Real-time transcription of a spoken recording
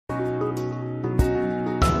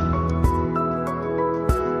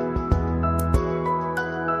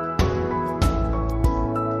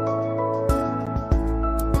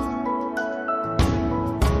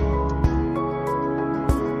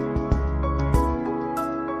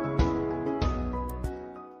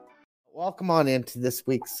Welcome on into this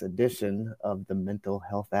week's edition of the Mental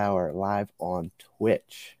Health Hour live on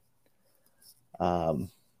Twitch.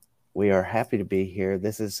 We are happy to be here.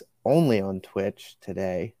 This is only on Twitch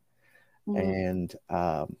today, and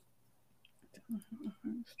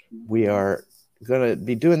we are going to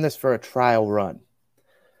be doing this for a trial run.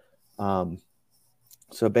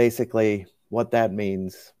 So basically, what that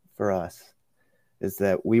means for us is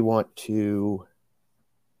that we want to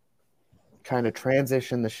kind of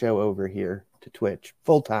transition the show over here to Twitch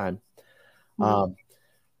full time.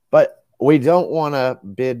 But we don't want to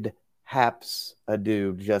bid Haps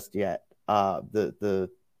adieu just yet. The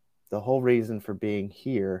whole reason for being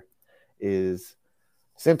here is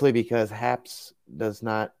simply because Haps does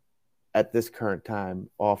not, at this current time,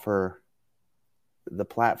 offer the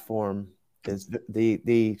platform. Is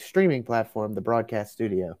the streaming platform, the broadcast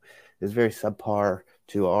studio, is very subpar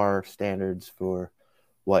to our standards for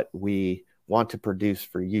what we want to produce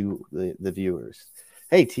for you, the viewers.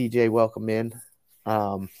 Hey, TJ, welcome in.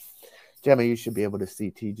 Gemma, you should be able to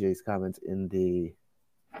see TJ's comments in the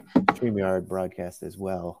StreamYard broadcast as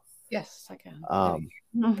well. Yes, I can.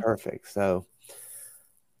 Perfect. So,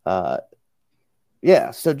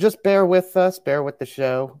 yeah, so just bear with us, bear with the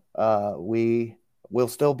show. We will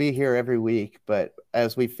still be here every week, but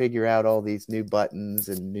as we figure out all these new buttons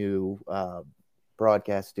and new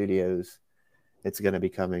broadcast studios, it's going to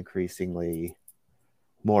become increasingly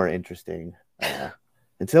more interesting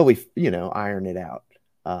until we, iron it out.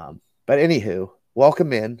 But anywho,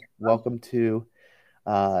 welcome in. Welcome to,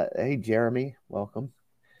 hey, Jeremy, welcome.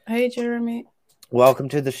 Hey, Jeremy. Welcome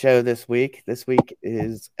to the show this week. This week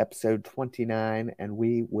is episode 29, and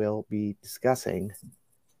we will be discussing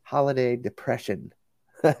holiday depression.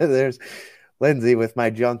 There's Lindsay with my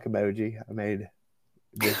junk emoji I made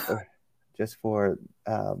just for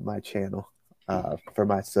my channel, for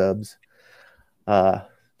my subs.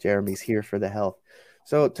 Jeremy's here for the health.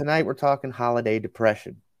 So tonight we're talking holiday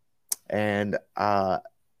depression. And I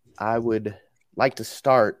would like to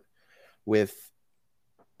start with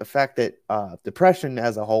the fact that depression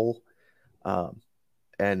as a whole, and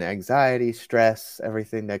anxiety, stress,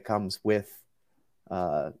 everything that comes with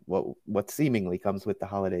what seemingly comes with the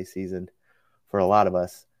holiday season for a lot of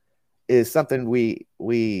us, is something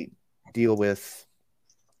we deal with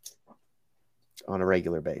on a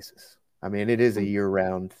regular basis. I mean, it is a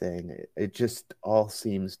year-round thing. It just all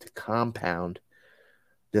seems to compound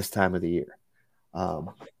this time of the year.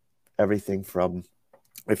 Everything from,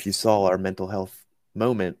 if you saw our mental health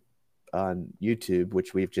moment on YouTube,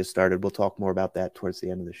 which we've just started, we'll talk more about that towards the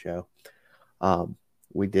end of the show.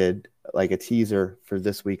 We did like a teaser for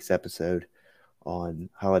this week's episode on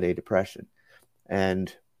holiday depression.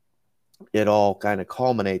 And it all kind of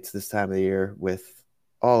culminates this time of the year with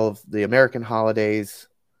all of the American holidays,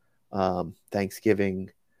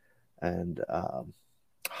 Thanksgiving and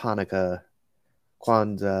Hanukkah,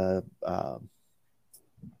 Kwanzaa,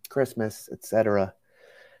 Christmas, etc.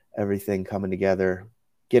 Everything coming together,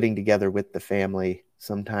 getting together with the family.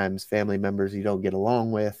 Sometimes family members you don't get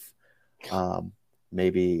along with,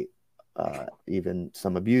 maybe even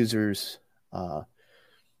some abusers,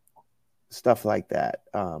 stuff like that.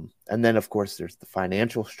 And then, of course, there's the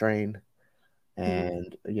financial strain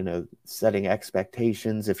and, setting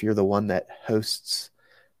expectations. If you're the one that hosts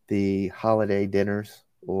the holiday dinners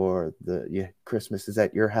or Christmas is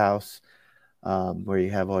at your house, where you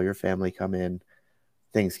have all your family come in,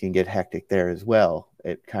 things can get hectic there as well.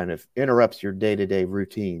 It kind of interrupts your day-to-day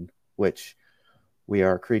routine, which we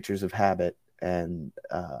are creatures of habit, and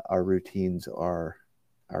our routines are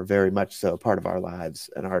very much so a part of our lives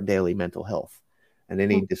and our daily mental health. And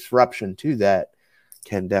any disruption to that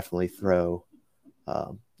can definitely throw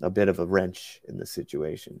a bit of a wrench in the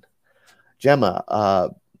situation. Gemma,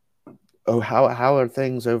 how are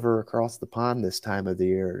things over across the pond this time of the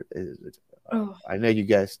year? I know you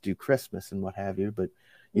guys do Christmas and what have you, but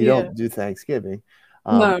you don't do Thanksgiving.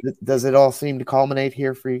 No. Does it all seem to culminate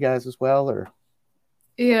here for you guys as well, or?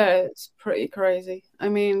 Yeah, it's pretty crazy. I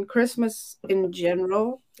mean, Christmas in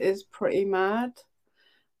general is pretty mad,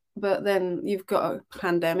 but then you've got a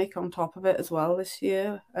pandemic on top of it as well this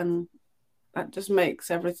year, and that just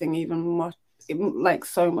makes everything even more,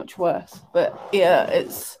 so much worse. But yeah,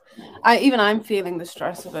 I'm feeling the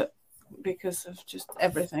stress of it because of just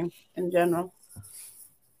everything in general.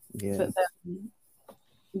 Yeah. But then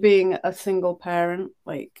being a single parent,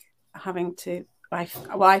 having to,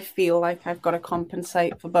 I feel like I've got to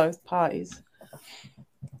compensate for both parties,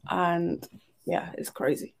 and yeah, it's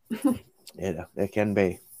crazy. Yeah, it can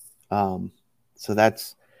be. So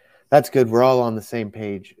that's good. We're all on the same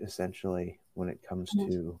page essentially when it comes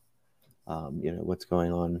to what's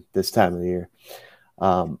going on this time of the year.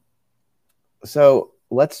 So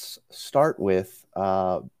let's start with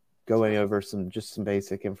going over some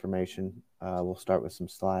basic information. We'll start with some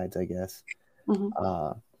slides, I guess.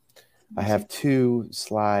 Mm-hmm. I have 2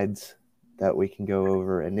 slides that we can go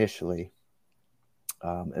over initially.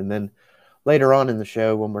 And then later on in the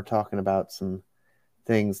show, when we're talking about some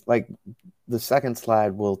things, like the second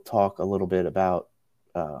slide, we'll talk a little bit about,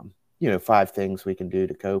 5 things we can do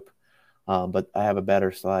to cope. But I have a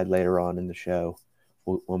better slide later on in the show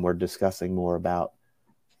when we're discussing more about,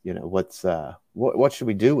 what should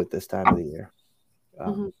we do with this time of the year.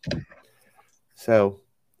 So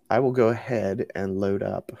I will go ahead and load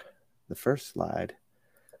up the first slide.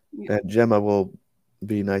 That Gemma will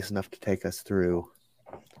be nice enough to take us through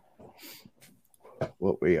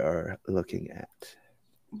what we are looking at.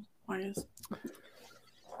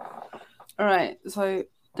 All right, so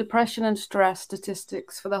depression and stress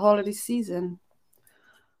statistics for the holiday season.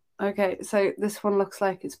 Okay, so this one looks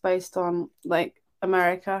like it's based on like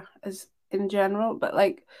America as in general, but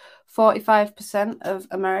like 45% of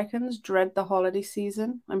Americans dread the holiday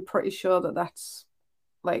season. I'm pretty sure that that's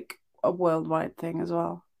like a worldwide thing as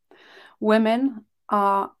well. Women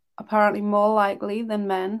are apparently more likely than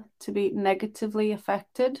men to be negatively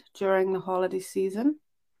affected during the holiday season.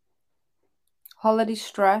 Holiday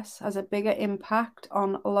stress has a bigger impact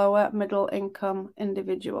on lower middle income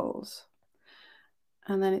individuals.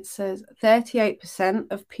 And then it says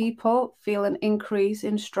 38% of people feel an increase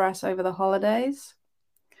in stress over the holidays.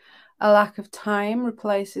 A lack of time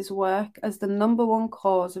replaces work as the number one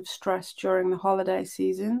cause of stress during the holiday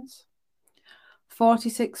seasons.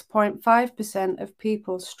 46.5% of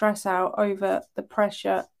people stress out over the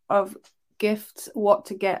pressure of gifts, what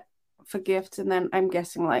to get for gifts, and then I'm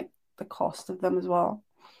guessing like the cost of them as well.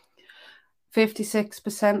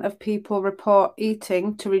 56% of people report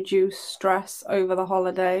eating to reduce stress over the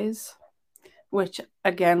holidays, which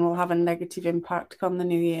again will have a negative impact on the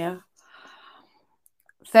new year.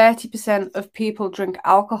 30% of people drink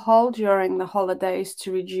alcohol during the holidays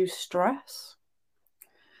to reduce stress.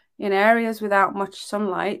 In areas without much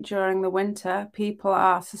sunlight during the winter, people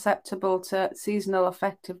are susceptible to seasonal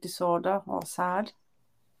affective disorder, or SAD.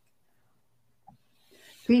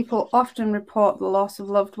 People often report the loss of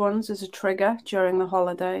loved ones as a trigger during the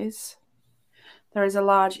holidays. There is a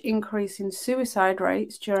large increase in suicide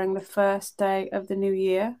rates during the first day of the new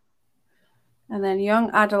year. And then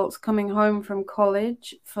young adults coming home from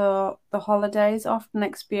college for the holidays often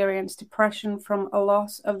experience depression from a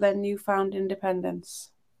loss of their newfound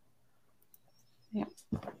independence. Yeah.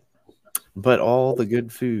 But all the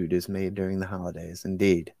good food is made during the holidays,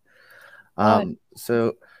 indeed.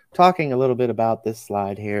 So talking a little bit about this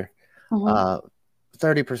slide here,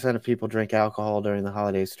 30% of people drink alcohol during the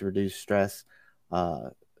holidays to reduce stress.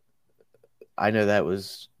 I know that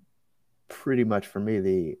was pretty much for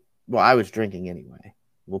me I was drinking anyway.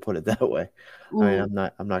 We'll put it that way. I mean,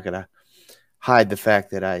 I'm not going to hide the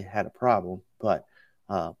fact that I had a problem, but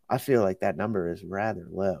I feel like that number is rather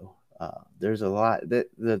low. There's a lot that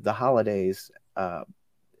the holidays,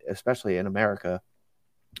 especially in America,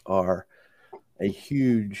 are a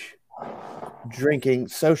huge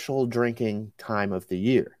social drinking time of the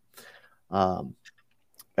year.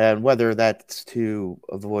 And whether that's to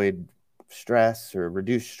avoid stress or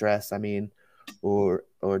reduce stress, I mean, or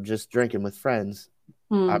just drinking with friends,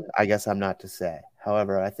 I guess I'm not to say.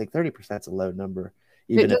 However, I think 30% is a low number,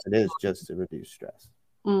 even if it is just to reduce stress.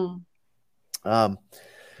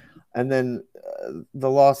 And then the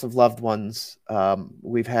loss of loved ones.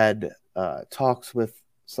 We've had talks with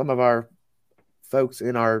some of our folks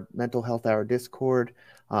in our Mental Health Hour Discord.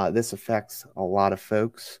 This affects a lot of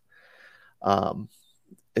folks.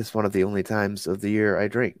 It's one of the only times of the year I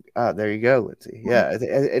drink. There you go, Lindsay. Yeah,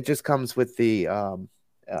 it just comes with the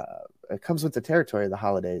territory of the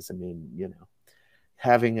holidays. I mean,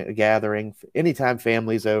 having a gathering, anytime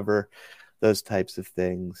family's over, those types of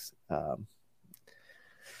things.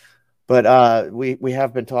 But we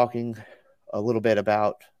have been talking a little bit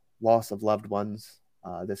about loss of loved ones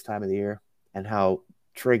this time of the year and how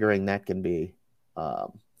triggering that can be.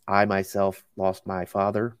 I myself lost my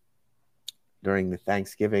father during the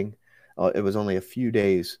Thanksgiving. It was only a few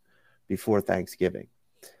days before Thanksgiving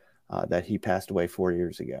that he passed away 4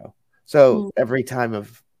 years ago. So every time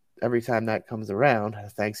that comes around,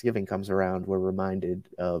 Thanksgiving comes around, we're reminded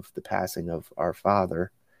of the passing of our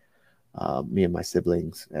father, me and my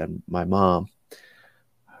siblings and my mom,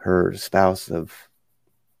 her spouse of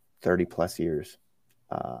 30 plus years.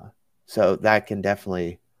 So that can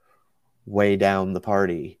definitely weigh down the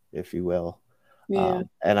party, if you will. Yeah.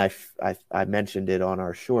 And I mentioned it on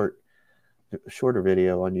our shorter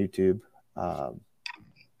video on YouTube.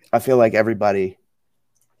 I feel like everybody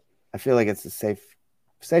I feel like it's safe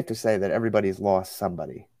to say that everybody's lost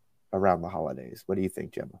somebody around the holidays. What do you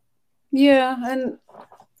think, Gemma? Yeah, and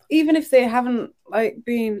even if they haven't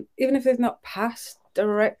even if they've not passed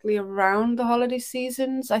directly around the holiday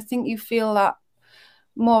seasons, I think you feel that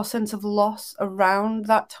more sense of loss around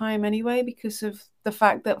that time anyway, because of the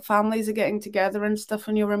fact that families are getting together and stuff,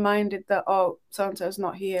 and you're reminded that, oh, so and so's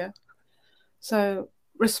not here. So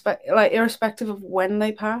irrespective of when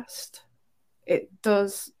they passed, it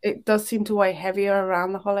does seem to weigh hevier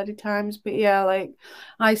around the holiday times. But yeah, like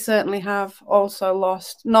I certainly have also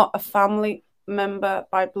lost not a family member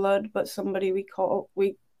by blood, but somebody we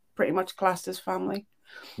pretty much classed as family,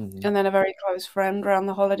 and then a very close friend around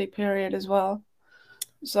the holiday period as well.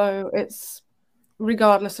 So it's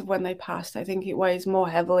regardless of when they passed, I think it weighs more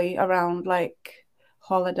heavily around like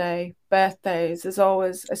holiday birthdays. There's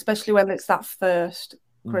always, especially when it's that first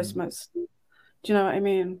Christmas. Do you know what I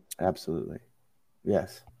mean? Absolutely.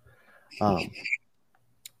 Yes.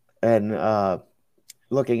 And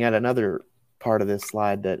looking at another part of this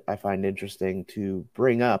slide that I find interesting to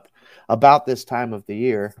bring up about this time of the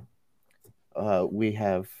year, we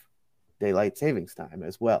have daylight savings time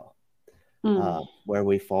as well, where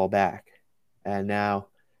we fall back. And now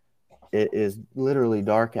it is literally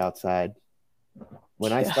dark outside.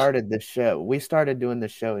 When I started this show, we started doing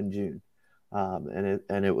this show in June,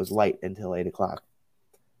 and it was light until 8 o'clock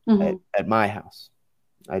at my house.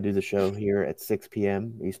 I do the show here at 6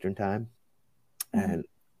 p.m. Eastern time, and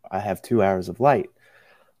I have 2 hours of light.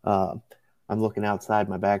 I'm looking outside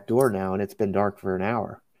my back door now, and it's been dark for an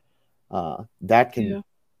hour. That can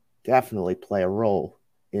definitely play a role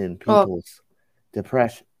in people's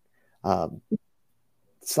depression.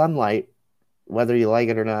 Sunlight, whether you like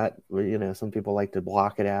it or not, some people like to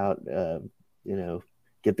block it out,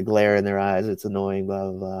 get the glare in their eyes. It's annoying,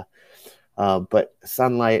 blah, blah, blah. But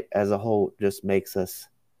sunlight as a whole just makes us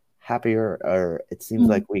happier, or it seems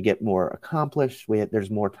like we get more accomplished.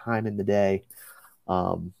 There's more time in the day,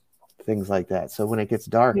 things like that. So when it gets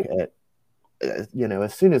dark as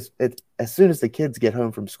soon as the kids get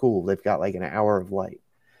home from school, they've got like an hour of light.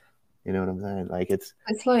 You know what I'm saying? Like it's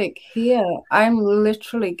like here, I'm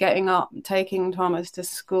literally getting up, taking Thomas to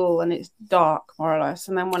school, and it's dark more or less.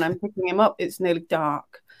 And then when I'm picking him up, it's nearly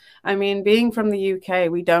dark. I mean, being from the UK,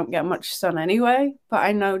 we don't get much sun anyway, but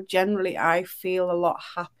I know generally I feel a lot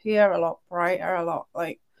happier, a lot brighter,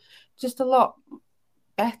 just a lot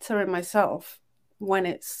better in myself when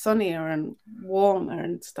it's sunnier and warmer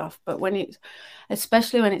and stuff. But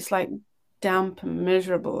especially when it's like damp and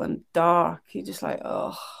miserable and dark, you're just like,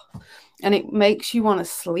 oh. And it makes you want to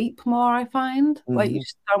sleep more, I find. Like you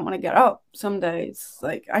just don't want to get up some days.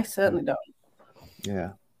 Like I certainly don't.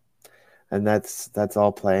 Yeah. And that's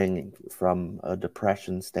all playing from a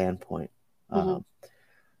depression standpoint.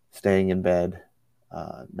 Staying in bed,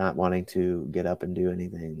 not wanting to get up and do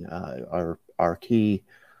anything, are key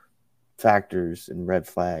factors and red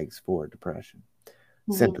flags for depression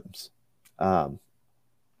symptoms. And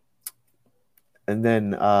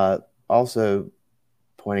then also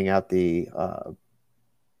pointing out the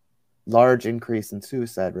large increase in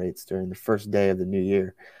suicide rates during the first day of the new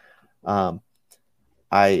year.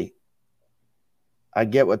 I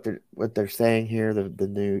get what they're saying here, the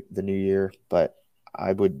new year, but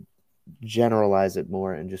I would generalize it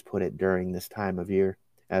more and just put it during this time of year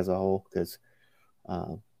as a whole, because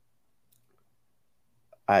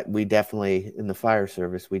we definitely, in the fire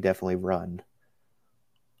service, we definitely run.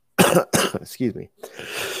 Excuse me.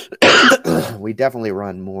 We definitely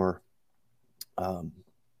run more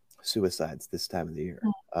suicides this time of the year.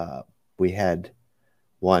 We had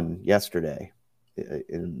one yesterday,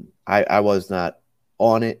 and I was not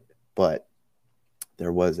on it, but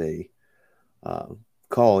there was a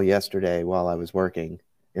call yesterday while I was working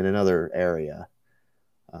in another area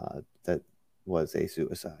that was a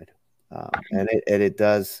suicide. And it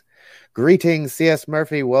does. Greetings, C.S.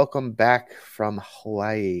 Murphy. Welcome back from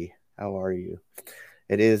Hawaii. How are you?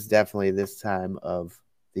 It is definitely this time of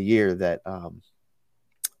the year that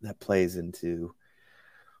that plays into,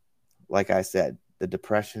 like I said, the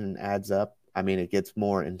depression adds up. I mean, it gets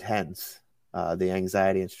more intense. The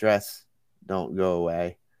anxiety and stress don't go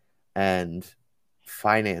away, and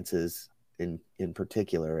finances in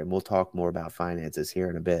particular, and we'll talk more about finances here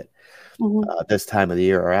in a bit, this time of the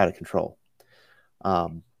year are out of control.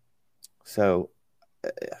 So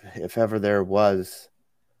if ever there was,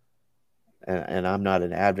 and I'm not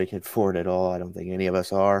an advocate for it at all, I don't think any of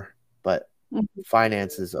us are, but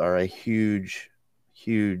finances are a huge,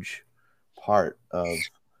 huge part of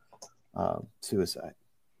suicide.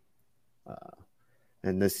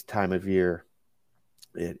 And this time of year,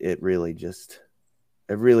 it really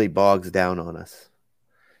bogs down on us.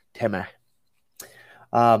 Timmy.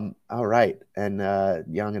 All right. And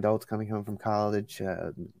young adults coming home from college.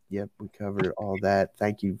 Yep, we covered all that.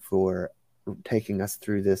 Thank you for taking us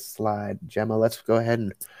through this slide. Gemma, let's go ahead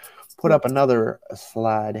and put up another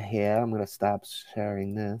slide here. I'm going to stop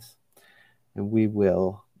sharing this, and we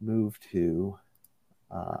will move to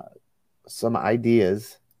some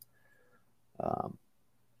ideas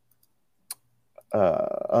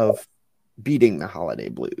of beating the holiday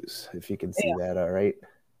blues, if you can see that. All right.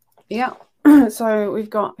 Yeah. So we've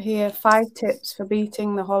got here 5 tips for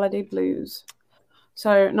beating the holiday blues.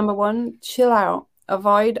 So number 1, chill out.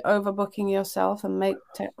 Avoid overbooking yourself and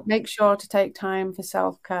make sure to take time for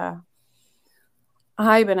self-care.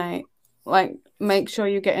 Hibernate. Like, make sure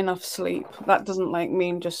you get enough sleep. That doesn't like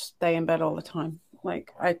mean just stay in bed all the time.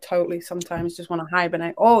 Like, I totally sometimes just want to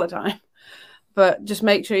hibernate all the time. But just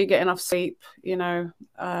make sure you get enough sleep, you know.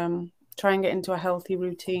 Try and get into a healthy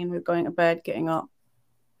routine with going to bed, getting up.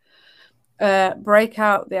 Break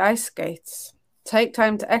out the ice skates. Take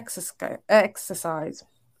time to exercise.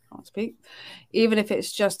 Can't speak. Even if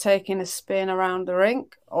it's just taking a spin around the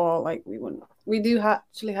rink, or like we do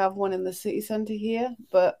actually have one in the city centre here,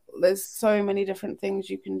 but there's so many different things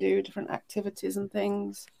you can do, different activities and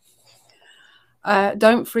things.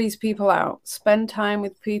 Don't freeze people out. Spend time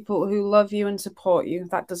with people who love you and support you.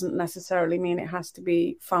 That doesn't necessarily mean it has to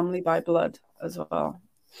be family by blood as well.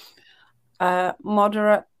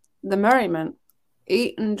 Moderate the merriment.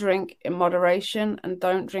 Eat and drink in moderation, and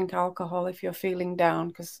don't drink alcohol if you're feeling down,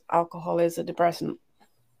 because alcohol is a depressant.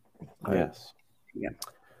 Yes. Yeah.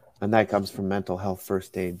 And that comes from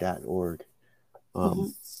mentalhealthfirstaid.org.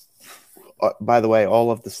 By the way,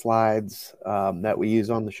 all of the slides that we use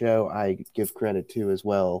on the show, I give credit to as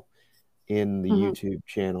well in the YouTube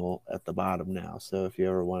channel at the bottom now. So if you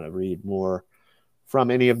ever want to read more from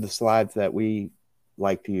any of the slides that we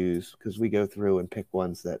like to use, because we go through and pick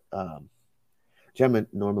ones that Gemma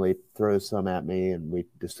normally throws some at me and we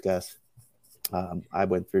discuss. I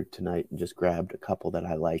went through tonight and just grabbed a couple that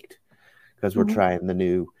I liked, because we're trying the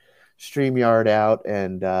new StreamYard out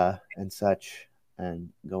and such, and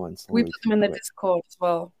going slowly. We put them in the Discord as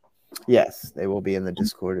well. Yes, they will be in the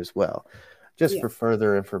Discord as well. Just for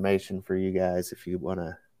further information for you guys, if you want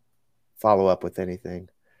to follow up with anything.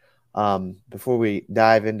 Before we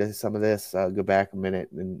dive into some of this, I'll go back a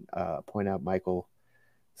minute and point out Michael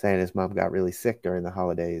saying his mom got really sick during the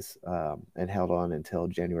holidays and held on until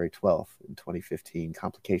January 12th in 2015,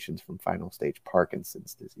 complications from final stage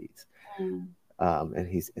Parkinson's disease. And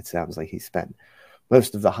it sounds like he spent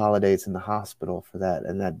most of the holidays in the hospital for that.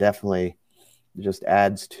 And that definitely just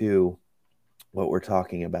adds to what we're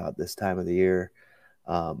talking about this time of the year,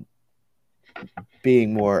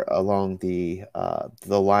 being more along the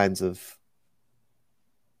lines of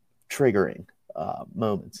triggering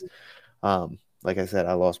moments. Like I said,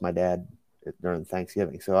 I lost my dad during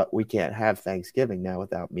Thanksgiving, so we can't have Thanksgiving now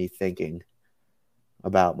without me thinking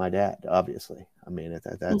about my dad. Obviously, I mean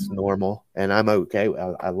that's normal, and I'm okay.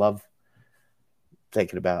 I love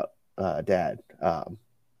thinking about dad,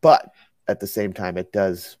 but at the same time, it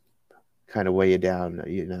does kind of weigh you down.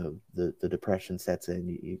 You know, the depression sets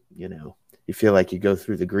in. You know, you feel like you go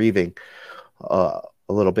through the grieving a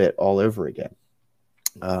little bit all over again.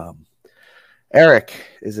 Eric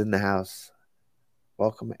is in the house.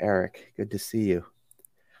 Welcome, Eric. Good to see you.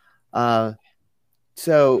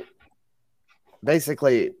 So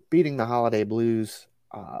basically, beating the holiday blues,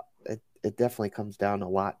 it definitely comes down a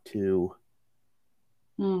lot to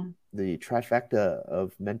the trifecta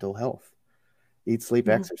of mental health: eat, sleep,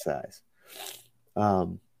 exercise,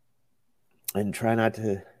 and try not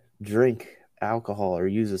to drink alcohol or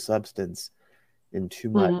use a substance in too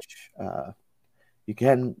much. You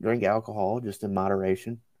can drink alcohol just in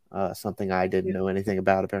moderation. Something I didn't know anything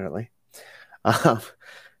about, apparently.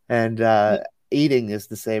 And eating is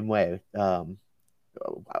the same way.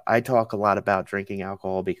 I talk a lot about drinking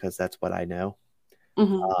alcohol because that's what I know.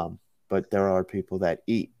 But there are people that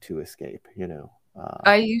eat to escape, you know.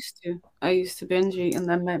 I used to binge eat and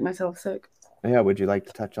then make myself sick. Yeah, would you like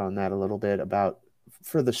to touch on that a little bit about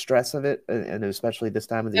for the stress of it, and especially this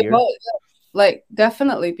time of the year? Well, like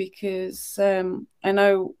definitely, because I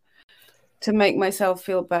know to make myself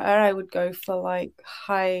feel better, I would go for like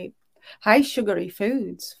high sugary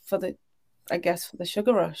foods for the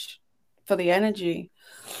sugar rush, for the energy,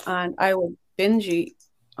 and I would binge eat.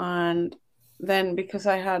 And then because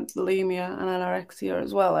I had bulimia and anorexia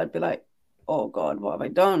as well, I'd be like, oh God, what have I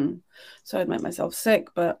done? So I'd make myself sick.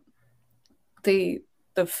 But the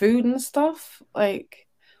food and stuff, like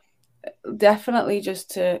definitely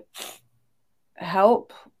just to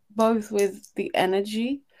help both with the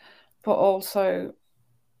energy, but also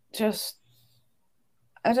just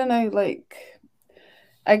I don't know, like,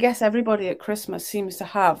 I guess everybody at Christmas seems to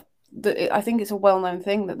have I think it's a well-known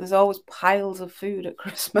thing that there's always piles of food at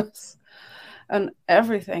Christmas and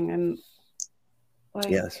everything, and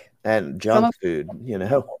Yes, like and some junk of food, you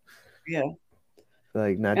know, yeah,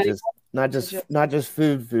 like and not just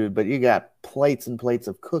food, but you got plates and plates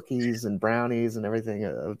of cookies and brownies and everything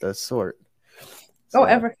of the sort. So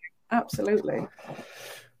everything, absolutely.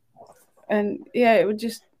 And yeah, it would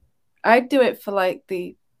just I'd do it for like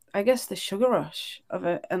I guess the sugar rush of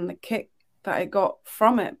it and the kick that I got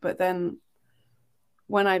from it. But then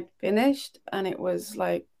when I'd finished and it was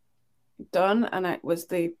like done, and it was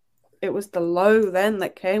the low then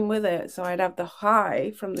that came with it. So I'd have the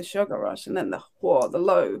high from the sugar rush and then the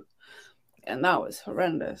low, and that was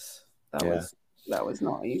horrendous. yeah, That was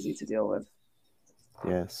not easy to deal with.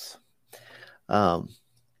 yes. Um,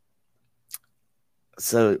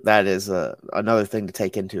 so that is another thing to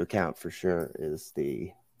take into account for sure is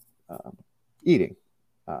the eating,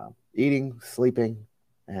 eating, sleeping,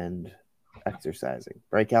 and exercising.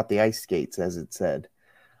 Break out the ice skates, as it said,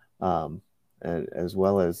 and as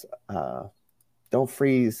well as don't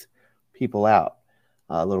freeze people out.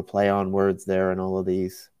 A little play on words there, and all of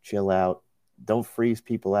these. Chill out. Don't freeze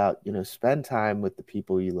people out. You know, spend time with the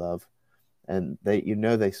people you love, and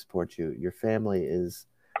they support you. Your family is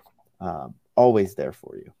always there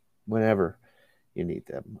for you whenever you need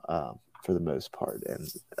them, for the most part. And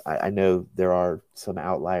I know there are some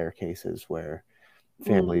outlier cases where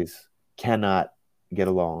families cannot get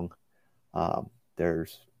along.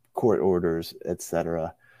 There's court orders,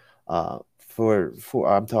 etc. For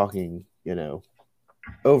I'm talking,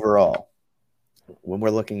 overall, when we're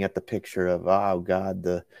looking at the picture of, oh God,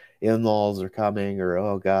 the in-laws are coming, or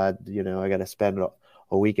oh God, I got to spend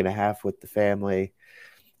a week and a half with the family.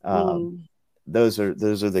 Those are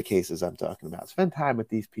the cases I'm talking about. Spend time with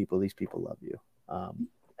these people. These people love you,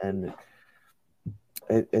 and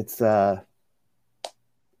it's a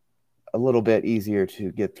little bit easier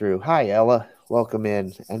to get through. Hi, Ella. Welcome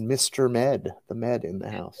in, and Mr. Med, the Med in the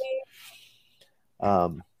house.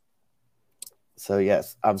 So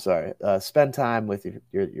yes, I'm sorry. Spend time with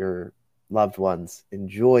your loved ones.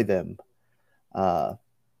 Enjoy them,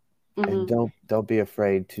 and don't be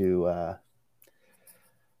afraid to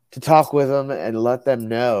talk with them and let them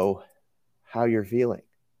know how you're feeling.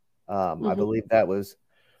 I believe that was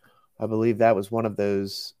one of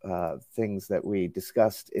those things that we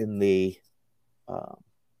discussed in the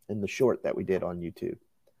short that we did on YouTube.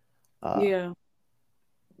 Yeah.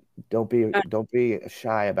 Don't be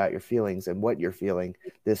shy about your feelings and what you're feeling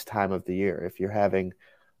this time of the year. If you're having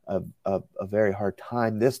a very hard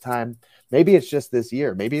time this time, maybe it's just this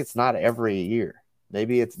year. Maybe it's not every year.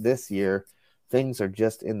 Maybe it's this year. Things are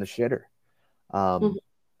just in the shitter.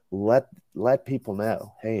 Let people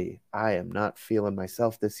know, hey, I am not feeling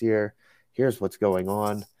myself this year. Here's what's going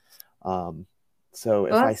on. So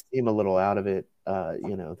if I seem a little out of it,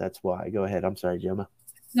 that's why. Go ahead. I'm sorry, Gemma.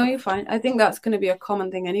 No, you're fine. I think that's going to be a common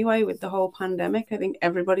thing anyway with the whole pandemic. I think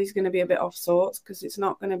everybody's going to be a bit off sorts because it's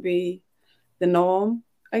not going to be the norm,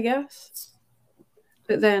 I guess.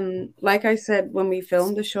 But then, like I said, when we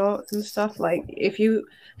filmed the shorts and stuff, like if you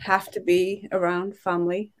have to be around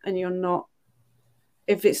family and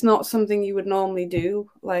if it's not something you would normally do,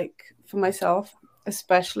 like for myself,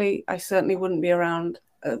 especially, I certainly wouldn't be around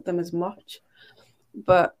them as much.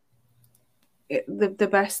 But the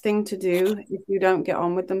best thing to do if you don't get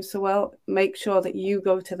on with them so well, make sure that you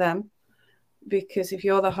go to them, because if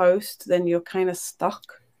you're the host, then you're kind of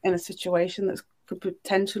stuck in a situation that could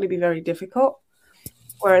potentially be very difficult.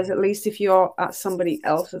 Whereas at least if you're at somebody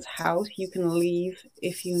else's house, you can leave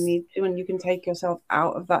if you need to, and you can take yourself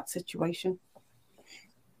out of that situation.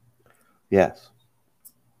 Yes.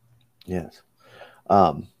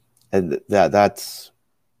 And that's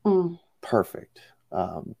perfect.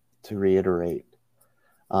 To reiterate,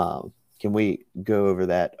 can we go over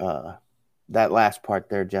that last part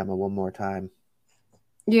there, Gemma, one more time?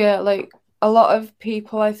 Yeah, like a lot of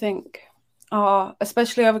people, I think, are,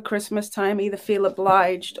 especially over Christmas time, either feel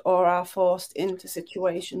obliged or are forced into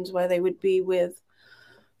situations where they would be with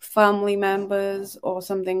family members or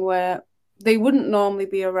something where they wouldn't normally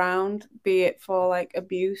be around, be it for like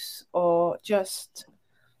abuse or just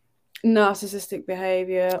narcissistic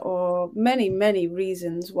behavior or many, many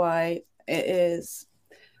reasons why it is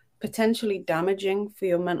potentially damaging for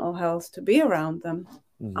your mental health to be around them.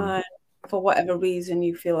 For whatever reason,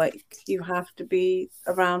 you feel like you have to be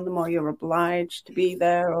around them or you're obliged to be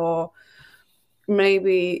there, or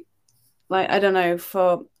maybe, like, I don't know,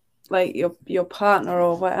 for like your partner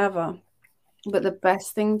or whatever. But the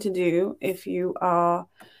best thing to do if you are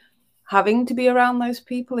having to be around those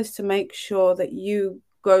people is to make sure that you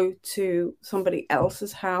go to somebody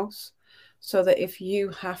else's house, so that if you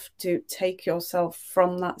have to take yourself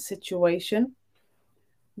from that situation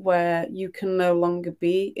where you can no longer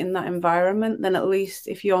be in that environment, then at least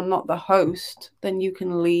if you're not the host, then you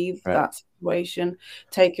can leave that situation,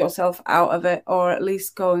 take yourself out of it, or at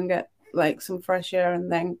least go and get like some fresh air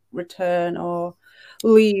and then return, or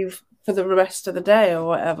leave for the rest of the day or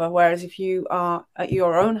whatever. Whereas if you are at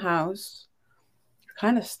your own house, you're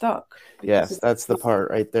kind of stuck. Yes, that's the part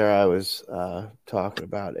right there I was talking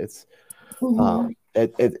about. It's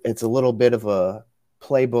it's a little bit of a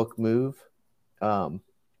playbook move.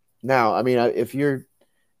 Now, I mean, if you're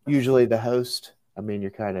usually the host, I mean,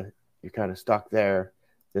 you're kind of stuck there.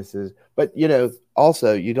 But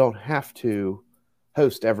also you don't have to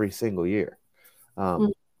host every single year.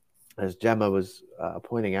 As Gemma was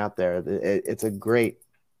pointing out there, it's a great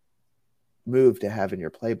move to have in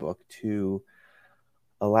your playbook to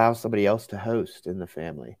allow somebody else to host in the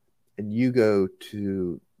family, and you go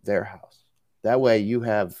to their house. That way you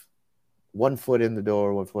have one foot in the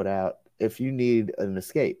door, one foot out. If you need an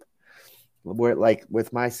escape, where like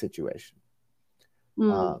with my situation,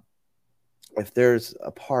 if there's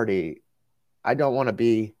a party, I don't want to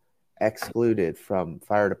be excluded from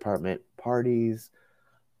fire department parties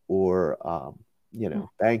or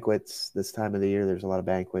banquets. This time of the year, there's a lot of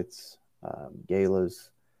banquets,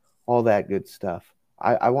 galas, all that good stuff.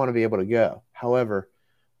 I want to be able to go. However,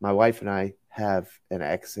 my wife and I have an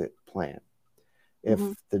exit plan. If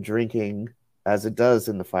the drinking, as it does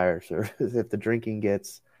in the fire service, if the drinking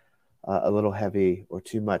gets a little heavy or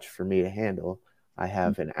too much for me to handle, I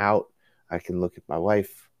have an out. I can look at my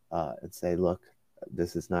wife and say, look,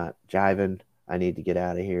 this is not jiving. I need to get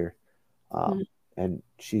out of here. And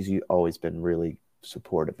she's always been really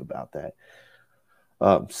supportive about that.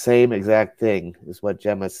 Same exact thing is what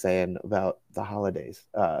Gemma's saying about the holidays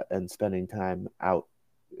and spending time out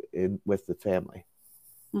with the family.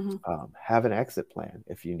 Have an exit plan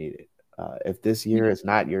if you need it. If this year is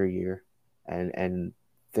not your year and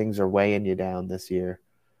things are weighing you down this year,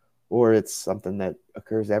 or it's something that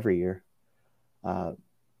occurs every year,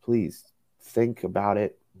 please think about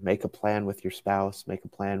it. Make a plan with your spouse. Make a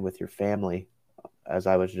plan with your family. As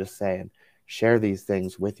I was just saying, share these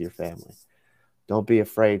things with your family. Don't be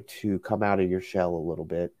afraid to come out of your shell a little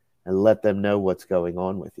bit and let them know what's going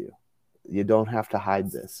on with you. You don't have to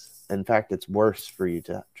hide this. In fact, it's worse for you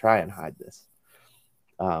to try and hide this.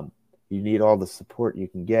 You need all the support you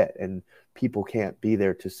can get, and people can't be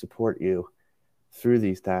there to support you through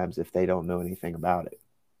these times if they don't know anything about it.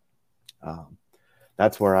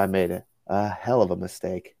 That's where I made a hell of a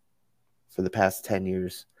mistake for the past 10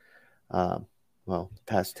 years.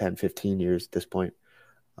 Past 10, 15 years at this point.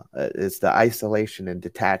 It's the isolation and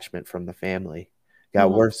detachment from the family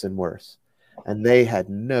got worse and worse. And they had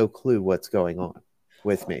no clue what's going on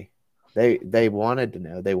with me. They wanted to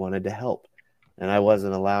know. They wanted to help. And I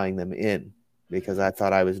wasn't allowing them in because I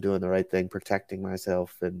thought I was doing the right thing, protecting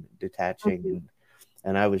myself and detaching.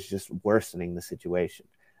 And I was just worsening the situation.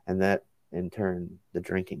 And that, in turn, the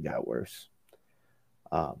drinking got worse.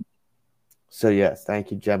 So, yes,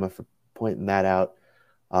 thank you, Gemma, for pointing that out.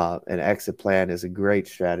 An exit plan is a great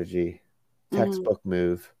strategy, textbook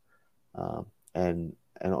move, and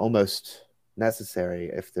almost necessary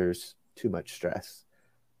if there's too much stress.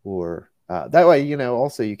 Or that way,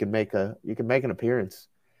 also you can make an appearance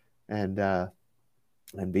and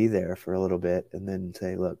be there for a little bit, and then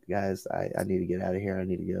say, look, guys, I need to get out of here. I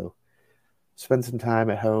need to go spend some time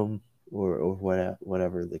at home, or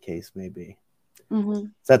whatever the case may be. Does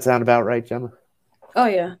that sound about right, Gemma? Oh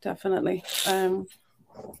yeah, definitely. And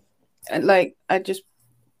like, I just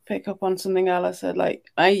pick up on something Ella said. Like,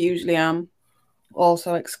 I usually am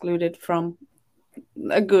also excluded from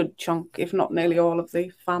a good chunk, if not nearly all, of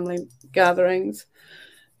the family gatherings.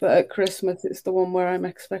 But at Christmas, it's the one where I'm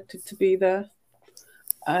expected to be there.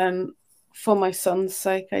 And for my son's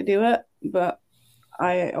sake, I do it. But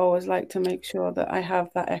I always like to make sure that I have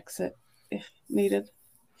that exit if needed,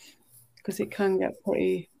 because it can get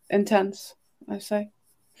pretty intense, I say.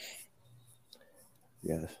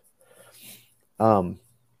 Yes.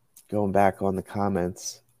 Going back on the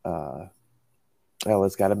comments,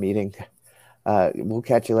 Ella's got a meeting. We'll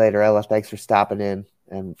catch you later, Ella. Thanks for stopping in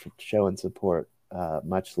and for showing support.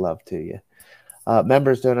 Much love to you.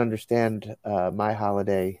 Members don't understand my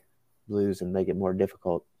holiday blues and make it more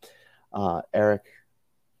difficult. Eric,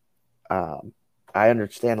 I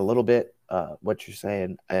understand a little bit what you're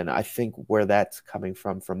saying, and I think where that's coming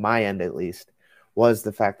from my end at least, was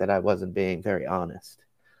the fact that I wasn't being very honest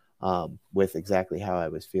with exactly how I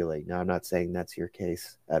was feeling. Now, I'm not saying that's your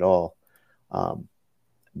case at all.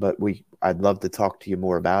 but I'd love to talk to you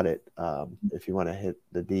more about it. If you want to hit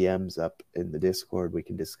the DMs up in the Discord, we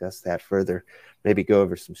can discuss that further. Maybe go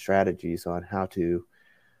over some strategies on how to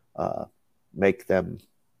make them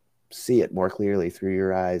see it more clearly through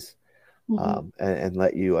your eyes, and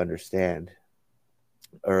let you understand,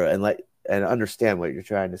 and understand what you're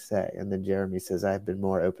trying to say. And then Jeremy says, I've been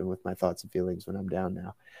more open with my thoughts and feelings when I'm down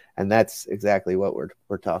now. And that's exactly what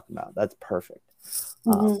we're talking about. That's perfect.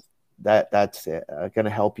 That's going to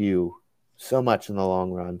help you so much in the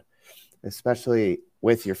long run, especially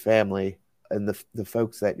with your family and the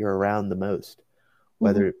folks that you're around the most,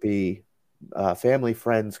 whether it be family,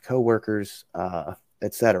 friends, coworkers,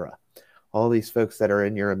 etc. All these folks that are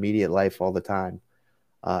in your immediate life all the time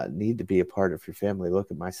need to be a part of your family. Look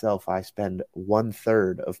at myself. I spend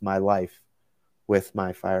 1/3 of my life with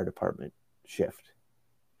my fire department shift.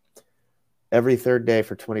 Every third day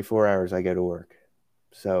for 24 hours, I go to work.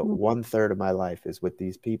 So 1/3 of my life is with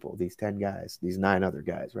these people, these 10 guys, these 9 other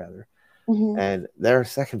guys, rather. And they're a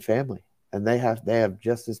second family. And they have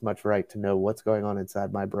just as much right to know what's going on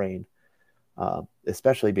inside my brain,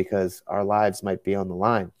 especially because our lives might be on the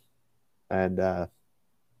line. And I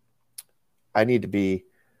need to be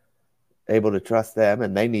able to trust them,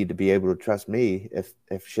 and they need to be able to trust me.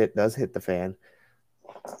 If shit does hit the fan,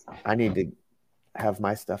 I need to have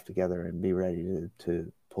my stuff together and be ready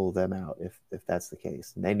to pull them out if that's the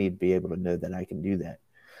case. And they need to be able to know that I can do that.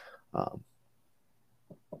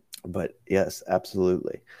 But yes,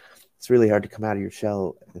 absolutely. It's really hard to come out of your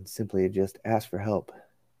shell and simply just ask for help.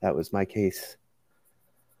 That was my case.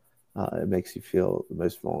 It makes you feel the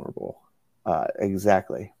most vulnerable.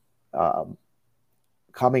 Exactly.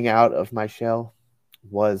 Coming out of my shell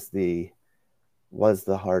was the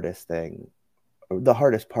hardest thing, the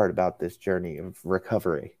hardest part about this journey of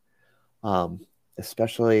recovery.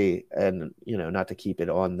 Especially, and not to keep it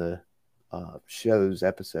on the show's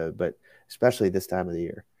episode, but especially this time of the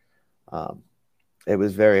year. It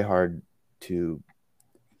was very hard to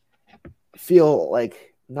feel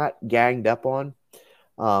like not ganged up on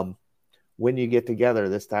when you get together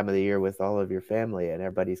this time of the year with all of your family, and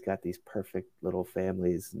everybody's got these perfect little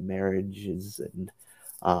families, marriages, and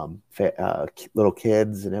little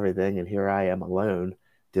kids and everything. And here I am alone,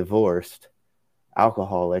 divorced,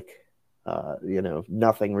 alcoholic,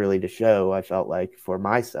 nothing really to show. I felt like for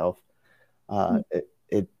myself,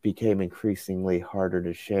 it became increasingly harder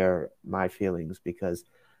to share my feelings because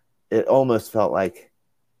it almost felt like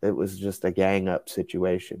it was just a gang up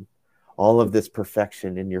situation. All of this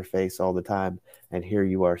perfection in your face all the time, and here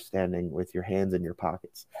you are standing with your hands in your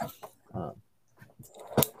pockets.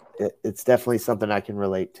 It's definitely something I can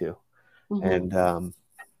relate to. And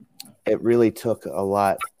it really took a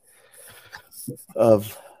lot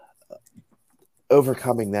of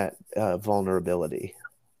overcoming that vulnerability.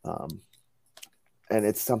 And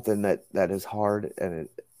it's something that is hard, and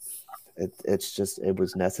it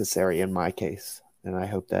was necessary in my case. And I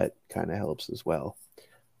hope that kind of helps as well.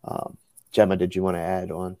 Gemma, did you want to add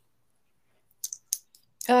on?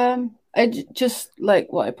 I just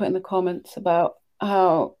like what I put in the comments about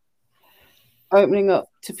how opening up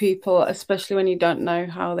to people, especially when you don't know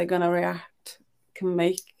how they're going to react, can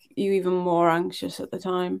make you even more anxious at the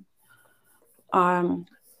time. I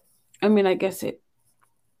mean, I guess it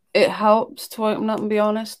helps to open up and be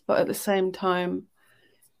honest, but at the same time,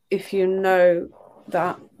 if you know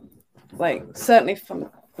that, like, certainly for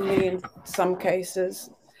me in some cases,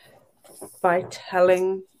 by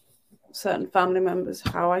telling certain family members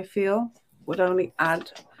how I feel would only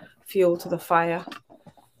add fuel to the fire.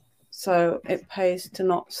 So it pays to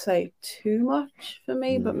not say too much for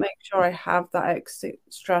me, but make sure I have that exit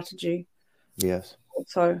strategy. Yes.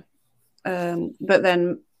 So, but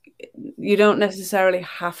then you don't necessarily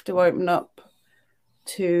have to open up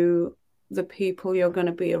to the people you're going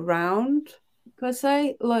to be around, per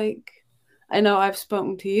se. Like, I know I've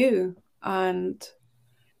spoken to you, and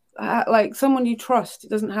like someone you trust. It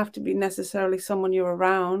doesn't have to be necessarily someone you're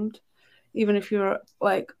around, even if you're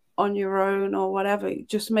like on your own or whatever.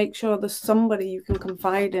 Just make sure there's somebody you can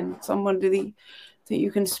confide in, somebody that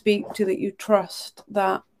you can speak to, that you trust,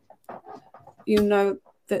 that you know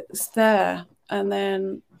that's there. And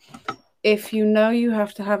then if you know you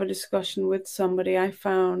have to have a discussion with somebody, I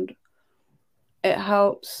found it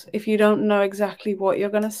helps if you don't know exactly what you're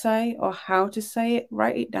going to say or how to say it,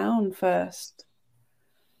 write it down first.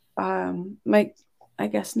 Make, I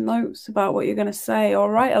guess, notes about what you're going to say,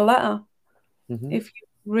 or write a letter. If you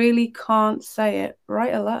really can't say it,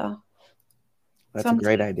 write a letter. That's a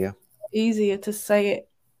great idea. Easier to say it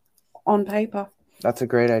on paper. That's a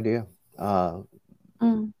great idea.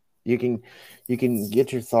 You can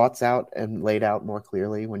get your thoughts out and laid out more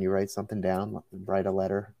clearly when you write something down, write a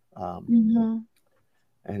letter. And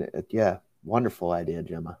yeah, wonderful idea,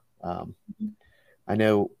 Gemma. I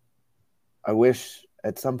know. I wish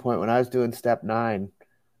at some point when I was doing step 9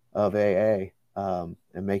 of AA and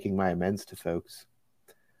making my amends to folks,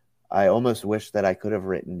 I almost wish that I could have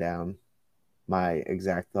written down my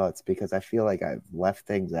exact thoughts, because I feel like I've left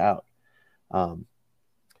things out.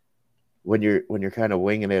 When you're kind of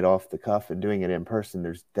winging it off the cuff and doing it in person,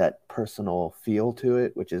 there's that personal feel to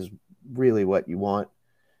it, which is really what you want.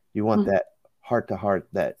 You want that heart to heart,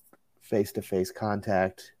 that face to face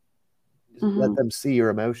contact. Let them see your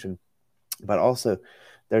emotion. But also,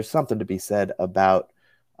 there's something to be said about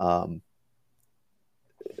putting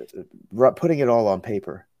it all on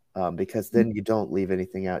paper, because then you don't leave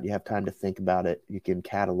anything out. You have time to think about it. You can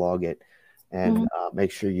catalog it and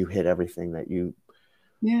make sure you hit everything that you.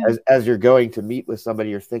 Yeah. As you're going to meet with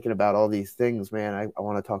somebody, you're thinking about all these things. Man, I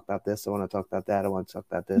want to talk about this. I want to talk about that. I want to talk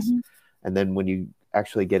about this. And then when you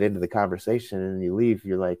actually get into the conversation and you leave,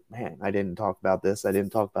 you're like, man, I didn't talk about this. I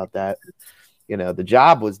didn't talk about that. You know, the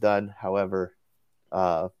job was done. However,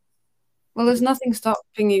 well, there's nothing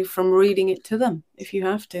stopping you from reading it to them. If you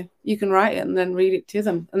have to, you can write it and then read it to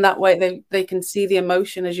them. And that way they can see the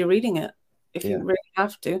emotion as you're reading it, if you really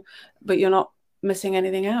have to, but you're not missing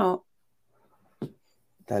anything out.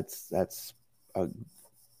 That's a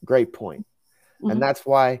great point. And that's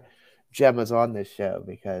why Gemma's on this show,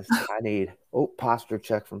 because I need posture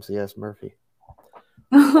check from CS Murphy.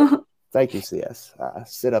 Thank you, CS.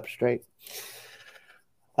 Sit up straight.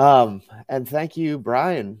 And thank you,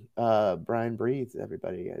 Brian. Brian Breathes,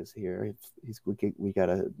 everybody is here. We got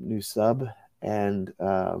a new sub and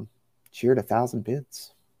cheered 1,000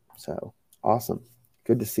 bits. So awesome.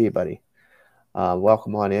 Good to see you, buddy.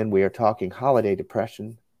 Welcome on in. We are talking holiday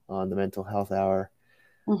depression on the Mental Health Hour.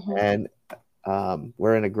 And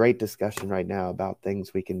we're in a great discussion right now about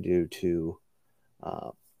things we can do to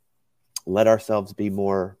let ourselves be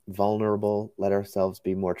more vulnerable, let ourselves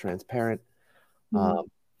be more transparent.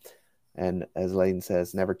 And as Lane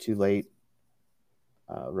says, never too late.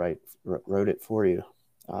 Wrote it for you.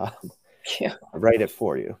 Write it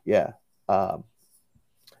for you. Yeah.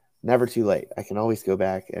 Never too late. I can always go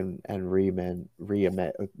back and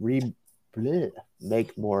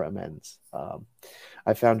make more amends.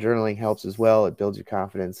 I found journaling helps as well. It builds your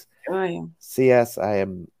confidence. CS, I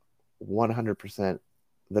am 100%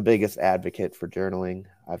 the biggest advocate for journaling.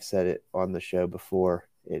 I've said it on the show before.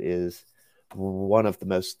 It is one of the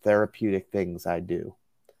most therapeutic things I do.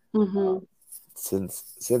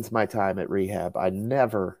 Since my time at rehab, I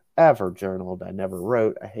never ever journaled. I never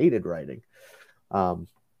wrote. I hated writing.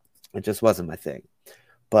 It just wasn't my thing.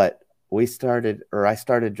 But I started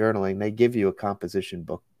journaling. They give you a composition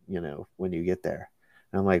book, when you get there.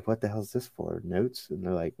 And I'm like, what the hell is this for? Notes? And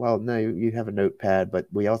they're like, well, no, you have a notepad, but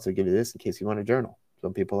we also give you this in case you want to journal.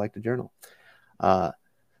 Some people like to journal.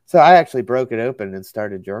 So I actually broke it open and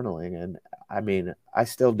started journaling. And I mean, I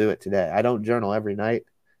still do it today. I don't journal every night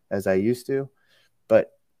as I used to,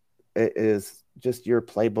 but it is just your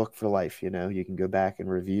playbook for life. You can go back and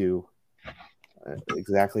review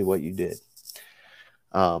exactly what you did.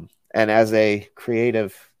 And as a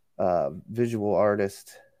creative visual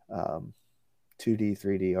artist, 2D,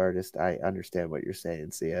 3D artist, I understand what you're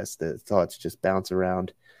saying, CS. The thoughts just bounce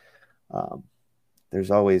around.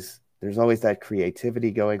 There's always that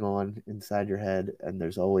creativity going on inside your head, and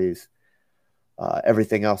there's always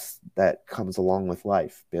everything else that comes along with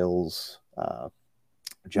life, bills,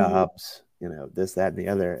 jobs, this, that, and the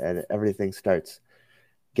other, and everything starts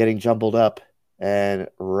getting jumbled up and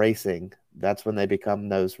racing. That's when they become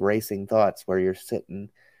those racing thoughts where you're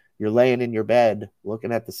laying in your bed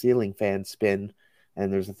looking at the ceiling fan spin,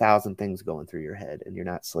 and there's 1,000 things going through your head and you're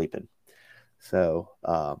not sleeping. So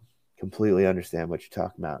completely understand what you're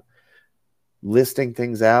talking about. Listing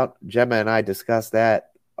things out. Gemma and I discussed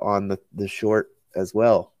that on the short as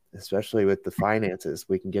well, especially with the finances.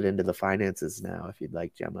 We can get into the finances now if you'd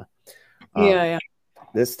like, Gemma. Yeah.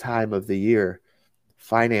 This time of the year,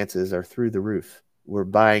 finances are through the roof. We're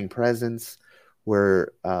buying presents. We're,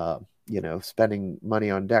 spending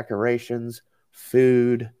money on decorations,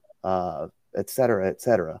 food, et cetera, et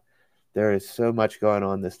cetera. There is so much going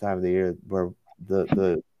on this time of the year where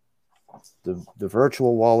the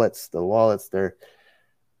virtual wallets, they're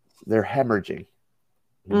hemorrhaging.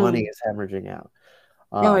 Money is hemorrhaging out.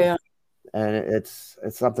 And it's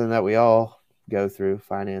something that we all go through.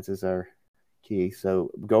 Finances are key.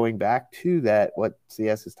 So going back to that, what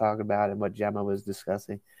CS is talking about and what Gemma was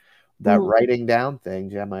discussing, that writing down thing,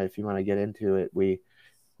 Gemma, if you want to get into it, we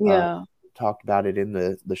talked about it in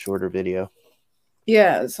the shorter video.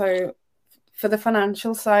 Yeah, so for the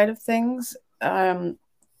financial side of things,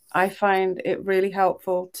 I find it really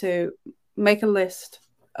helpful to make a list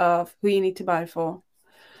of who you need to buy for.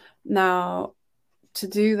 Now, to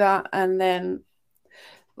do that, and then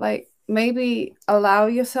like maybe allow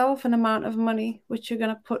yourself an amount of money which you're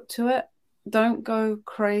going to put to it. Don't go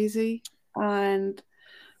crazy. And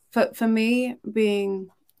for me, being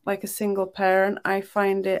like a single parent, I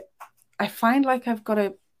find like I've got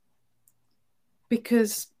to,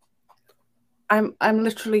 because I'm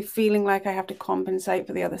literally feeling like I have to compensate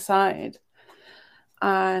for the other side.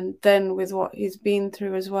 And then with what he's been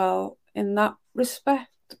through as well in that respect,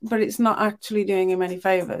 but it's not actually doing him any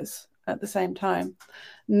favors at the same time,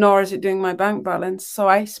 nor is it doing my bank balance. So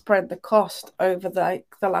I spread the cost over the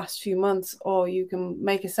last few months, or you can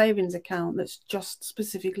make a savings account that's just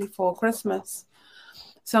specifically for Christmas.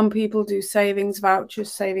 Some people do savings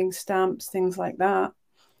vouchers, savings stamps, things like that.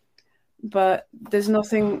 But there's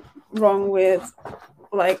nothing wrong with,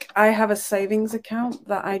 like, I have a savings account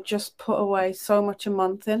that I just put away so much a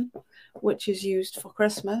month in, which is used for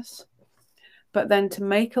Christmas. But then to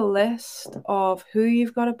make a list of who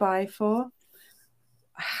you've got to buy for,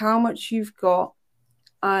 how much you've got,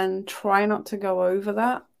 and try not to go over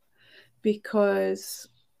that, because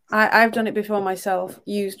I've done it before myself,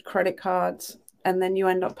 used credit cards, and then you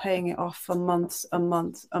end up paying it off for months and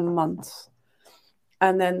months and months.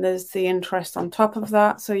 And then there's the interest on top of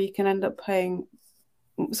that. So you can end up paying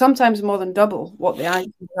sometimes more than double what the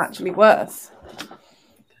item is actually worth.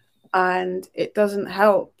 And it doesn't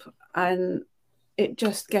help. And it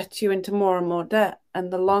just gets you into more and more debt.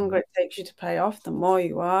 And the longer it takes you to pay off, the more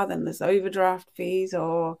you are. Then there's overdraft fees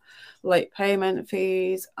or late payment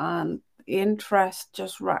fees, and the interest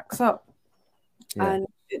just racks up. Yeah. And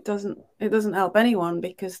it doesn't help anyone,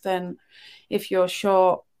 because then if you're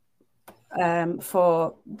short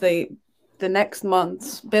for the next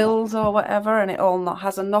month's bills or whatever, and it all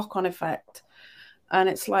has a knock-on effect, and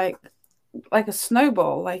it's like a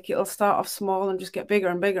snowball. Like, it'll start off small and just get bigger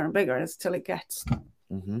and bigger and bigger until it gets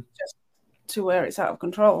just to where it's out of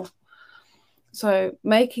control. So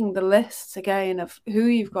making the lists again of who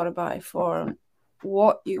you've got to buy for,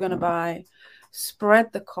 what you're going to buy,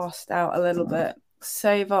 spread the cost out a little bit,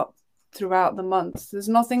 save up throughout the months. There's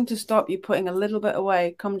nothing to stop you putting a little bit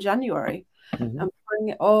away come January and putting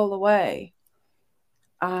it all away,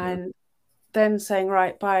 and then saying,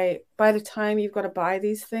 right, by the time you've got to buy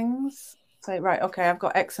these things, say, right, okay, I've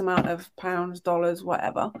got X amount of pounds, dollars,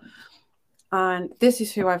 whatever, and this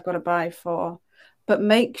is who I've got to buy for. But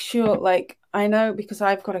make sure, like, I know, because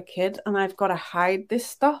I've got a kid and I've got to hide this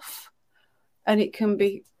stuff, and it can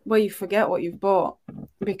be where you forget what you've bought,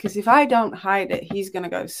 because if I don't hide it, he's going to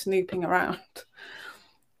go snooping around.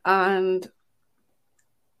 And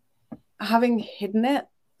having hidden it,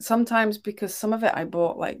 sometimes, because some of it I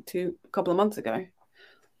bought like a couple of months ago,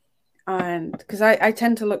 and because I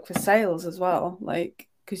tend to look for sales as well, like,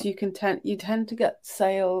 because you tend to get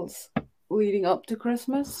sales leading up to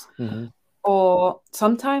Christmas, or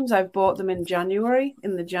sometimes I've bought them in January,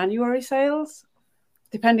 in the January sales,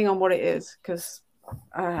 depending on what it is, because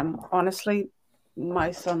honestly,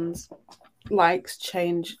 my son's likes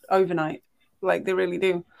change overnight, like they really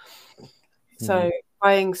do. So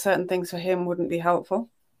buying certain things for him wouldn't be helpful.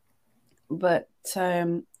 But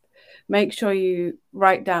make sure you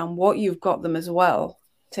write down what you've got them as well.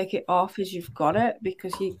 Take it off as you've got it,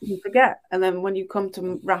 because you forget. And then when you come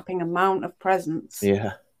to wrapping amount of presents,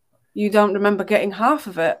 you don't remember getting half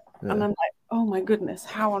of it. And I'm like, oh my goodness,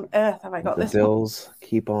 how on earth have I got this? The bills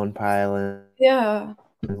keep on piling. Yeah.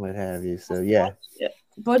 And what have you. So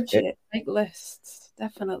budget, make lists,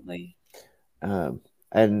 definitely. And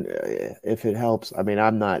if it helps, I mean,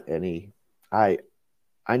 I'm not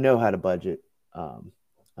I know how to budget.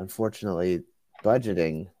 Unfortunately,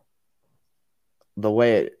 budgeting, the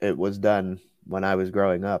way it was done when I was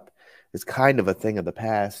growing up, is kind of a thing of the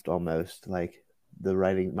past almost. Like the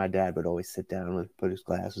writing, my dad would always sit down and put his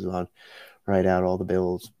glasses on, write out all the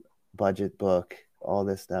bills, budget book, all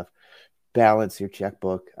this stuff, balance your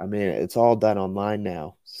checkbook. I mean, it's all done online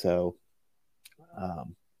now. So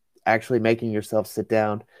actually making yourself sit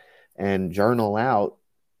down and journal out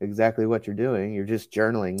exactly what you're doing. You're just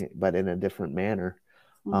journaling, but in a different manner.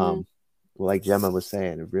 Like Gemma was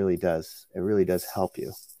saying, it really does help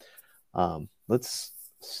you. Let's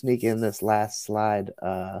sneak in this last slide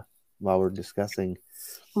while we're discussing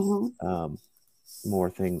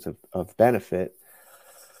more things of benefit.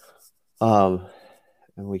 And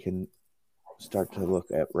we can start to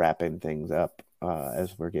look at wrapping things up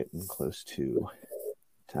as we're getting close to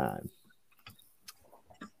time.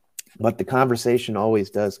 But the conversation always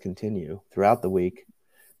does continue throughout the week.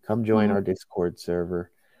 come join our Discord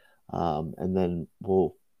server. And then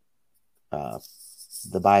we'll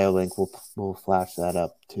the bio link we'll flash that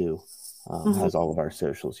up too. Has all of our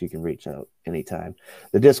socials. You can reach out anytime.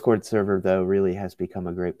 The Discord server, though, really has become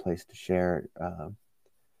a great place to share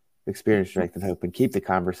experience, strength, and hope, and keep the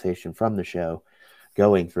conversation from the show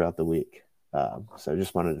going throughout the week. So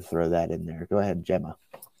just wanted to throw that in there. Go ahead, Gemma.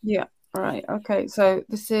 Yeah. Right. Okay. So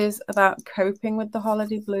this is about coping with the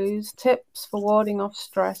holiday blues, tips for warding off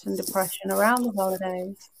stress and depression around the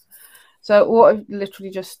holidays. So what I've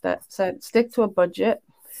literally just said, stick to a budget.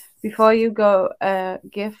 Before you go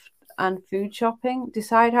gift and food shopping,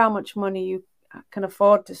 decide how much money you can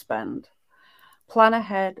afford to spend. Plan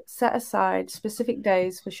ahead, set aside specific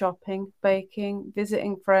days for shopping, baking,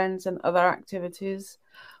 visiting friends, and other activities.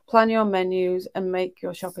 Plan your menus and make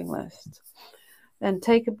your shopping list. Then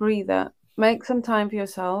take a breather. Make some time for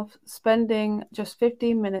yourself. Spending just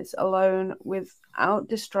 15 minutes alone without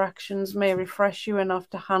distractions may refresh you enough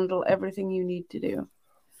to handle everything you need to do.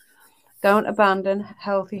 Don't abandon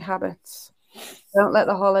healthy habits. Don't let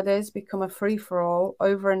the holidays become a free-for-all.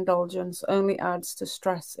 Overindulgence only adds to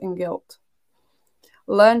stress and guilt.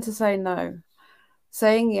 Learn to say no.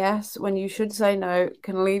 Saying yes when you should say no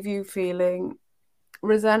can leave you feeling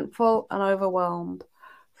resentful and overwhelmed.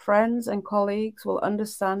 Friends and colleagues will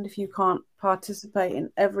understand if you can't participate in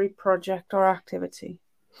every project or activity.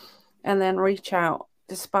 And then reach out.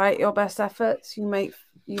 Despite your best efforts, you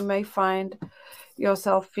may find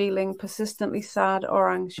yourself feeling persistently sad or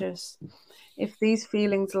anxious. If these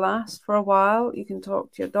feelings last for a while, you can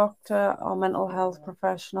talk to your doctor or mental health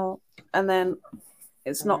professional. And then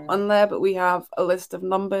it's not on there, but we have a list of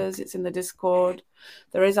numbers. It's in the Discord.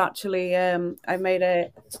 There is actually, I made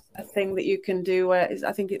a thing that you can do where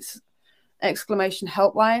I think it's exclamation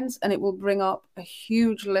helplines, and it will bring up a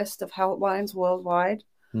huge list of helplines worldwide.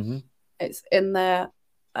 It's in there,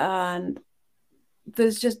 and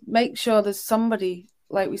there's just make sure there's somebody,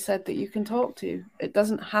 like we said, that you can talk to. It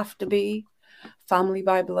doesn't have to be family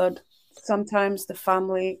by blood. Sometimes the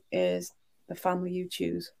family is the family you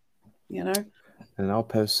choose, you know? And I'll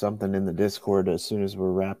post something in the Discord as soon as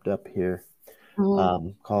we're wrapped up here,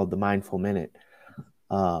 called the Mindful Minute.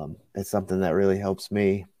 It's something that really helps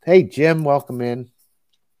me. Hey, Jim, welcome in.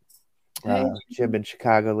 Hey. Jim in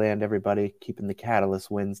Chicagoland, everybody, keeping the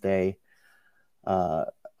Catalyst Wednesday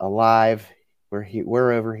alive.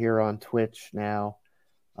 We're over here on Twitch now,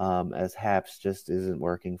 as Haps just isn't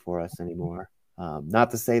working for us anymore. Not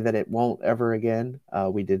to say that it won't ever again.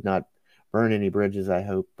 We did not burn any bridges, I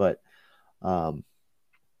hope, but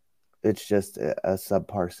it's just a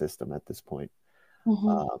subpar system at this point.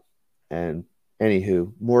 And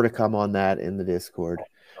anywho, more to come on that in the Discord.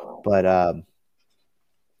 But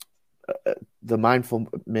the Mindful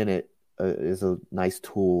Minute is a nice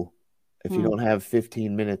tool. If you don't have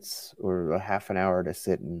 15 minutes or a half an hour to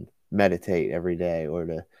sit and meditate every day, or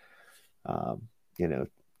to,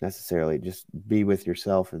 necessarily just be with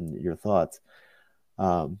yourself and your thoughts,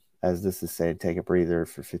 as this is saying, take a breather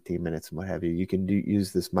for 15 minutes and what have you, you can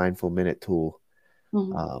use this Mindful Minute tool.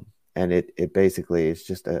 And it basically is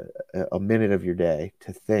just a minute of your day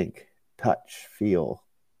to think, touch, feel,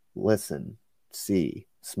 listen, see,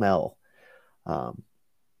 smell,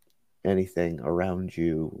 anything around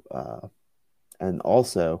you. And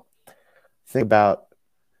also think about,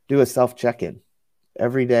 do a self check-in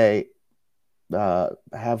every day.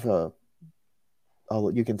 Have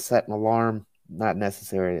you can set an alarm, not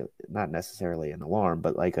necessarily an alarm,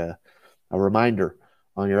 but like a reminder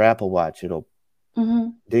on your Apple Watch. It'll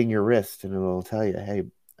ding your wrist and it'll tell you, hey,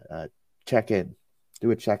 check in, do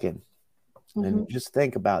a check-in, and just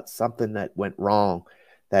think about something that went wrong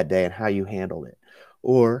that day and how you handled it,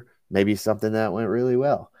 or maybe something that went really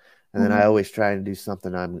well. And then I always try and do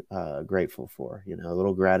something I'm grateful for. A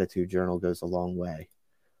little gratitude journal goes a long way.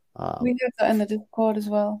 We have that in the Discord as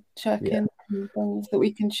well. Check-in things that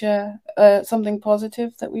we can share. Something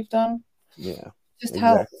positive that we've done. Yeah, just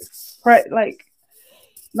helps. Like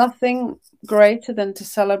nothing greater than to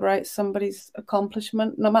celebrate somebody's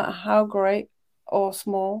accomplishment, no matter how great or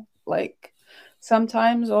small. Like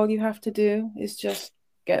sometimes all you have to do is just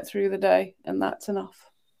get through the day, and that's enough.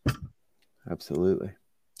 Absolutely.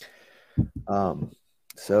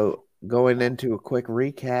 So going into a quick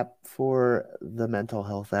recap for the Mental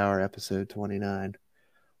Health Hour, episode 29.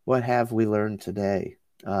 What have we learned today?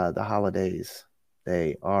 The holidays,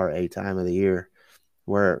 they are a time of the year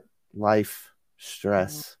where life,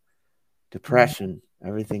 stress, depression,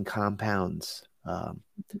 everything compounds.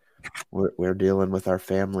 We're dealing with our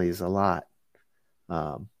families a lot.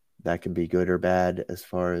 That can be good or bad as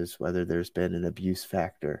far as whether there's been an abuse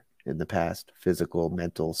factor in the past, physical,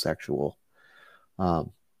 mental, sexual.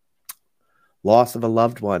 loss of a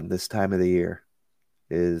loved one this time of the year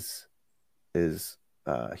is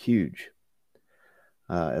huge.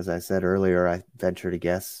 As I said earlier, I venture to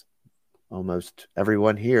guess almost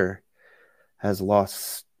everyone here has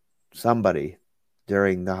lost somebody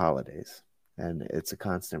during the holidays. And it's a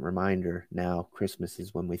constant reminder now. Christmas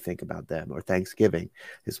is when we think about them, or Thanksgiving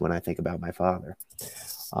is when I think about my father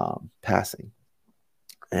passing.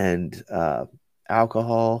 And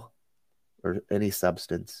alcohol or any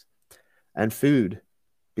substance and food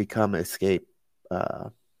become escape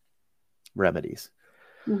remedies.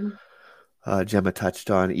 Mm-hmm. Gemma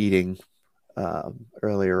touched on eating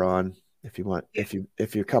earlier on. If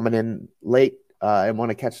you're coming in late and want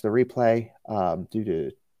to catch the replay, due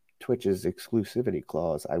to Twitch's exclusivity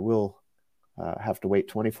clause, I will have to wait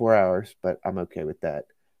 24 hours, but I'm okay with that.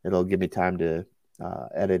 It'll give me time to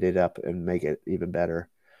edit it up and make it even better.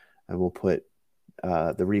 And we'll put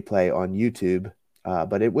the replay on YouTube,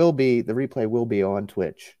 but the replay will be on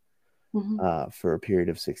Twitch for a period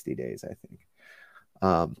of 60 days, I think.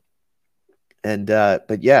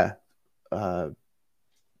 But yeah,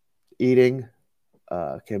 eating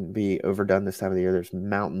can be overdone this time of the year. There's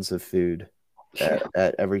mountains of food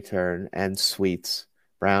at every turn, and sweets,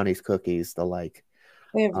 brownies, cookies, the like.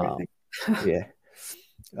 Everything. Yeah.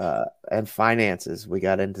 And finances. We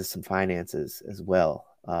got into some finances as well.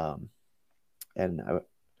 And I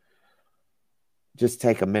just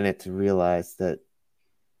take a minute to realize that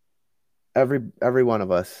every one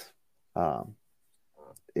of us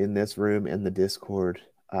in this room, in the Discord,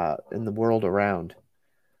 in the world around,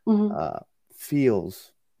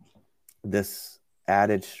 feels this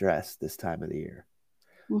added stress this time of the year.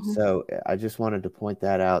 So I just wanted to point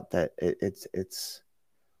that out, that it's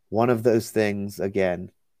one of those things,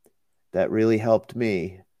 again, that really helped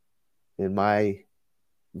me in my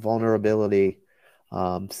vulnerability,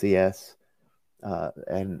 CS,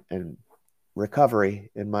 and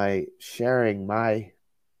recovery, in my sharing my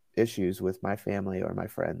issues with my family or my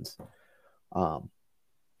friends,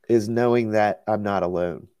 is knowing that I'm not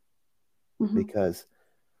alone, because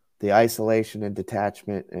the isolation and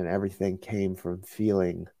detachment and everything came from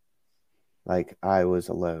feeling like I was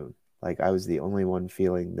alone, like I was the only one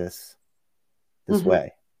feeling this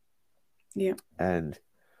way. Yeah. And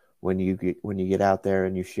when you get out there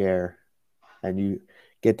and you share, and you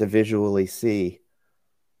get to visually see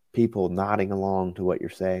people nodding along to what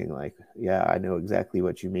you're saying, like, yeah, I know exactly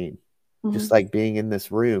what you mean. Just like being in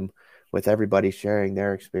this room with everybody sharing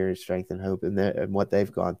their experience, strength, and hope, and what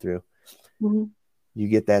they've gone through. You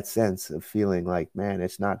get that sense of feeling like, man,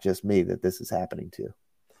 it's not just me that this is happening to.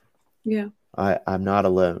 Yeah. I'm not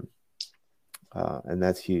alone. And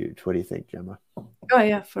that's huge. What do you think, Gemma? Oh,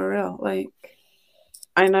 yeah, for real. Like,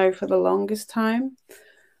 I know for the longest time,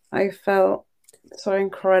 I felt so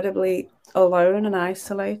incredibly alone and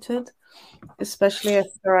isolated, especially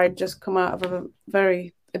after I'd just come out of a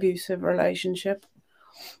very abusive relationship.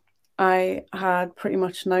 I had pretty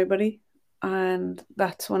much nobody, and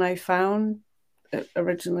that's when I found,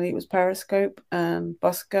 originally it was Periscope and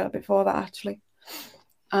Busker before that, actually.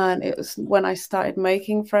 And it was when I started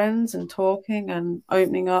making friends and talking and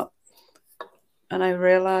opening up, and I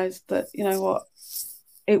realized that, you know what,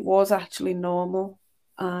 it was actually normal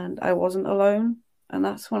and I wasn't alone. And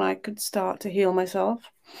that's when I could start to heal myself.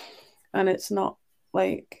 And it's not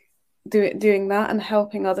like doing that and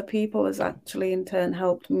helping other people has actually in turn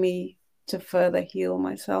helped me to further heal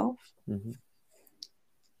myself.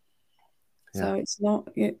 So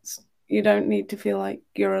you don't need to feel like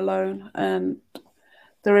you're alone, and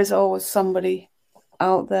there is always somebody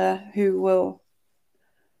out there who will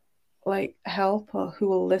like help or who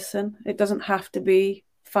will listen. It doesn't have to be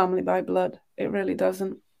family by blood. It really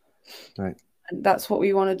doesn't. Right. And that's what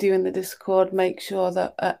we want to do in the Discord. Make sure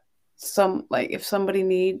that if somebody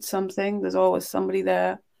needs something, there's always somebody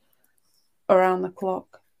there around the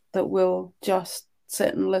clock that will just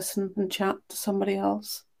sit and listen and chat to somebody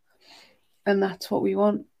else. And that's what we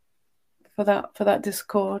want for that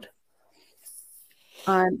Discord.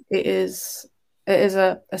 And it is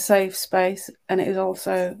a safe space, and it is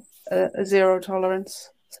also a zero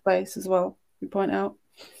tolerance space as well, we point out.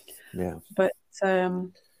 Yeah. But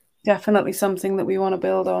definitely something that we want to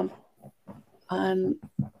build on and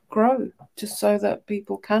grow, just so that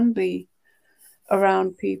people can be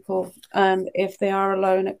around people. And if they are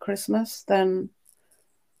alone at Christmas, then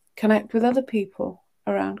connect with other people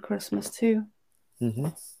around Christmas too.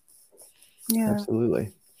 Yeah.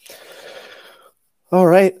 Absolutely. All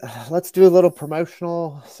right, let's do a little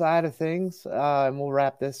promotional side of things, and we'll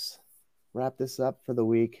wrap this up for the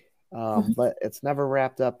week. But it's never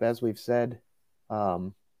wrapped up, as we've said.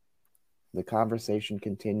 The conversation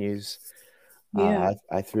continues. Yeah.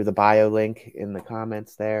 I threw the bio link in the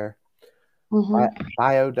comments there.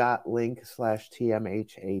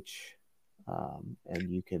 Bio.link/TMHH. And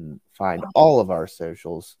you can find all of our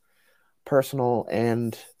socials, personal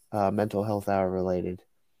and mental health hour related.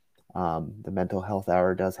 The mental health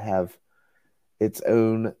hour does have its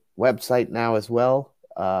own website now as well,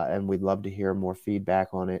 and we'd love to hear more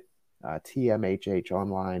feedback on it.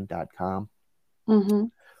 tmhhonline.com.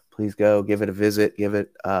 Please go give it a visit, give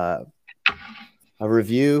it a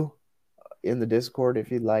review in the Discord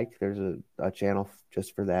if you'd like. There's a channel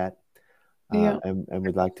just for that. And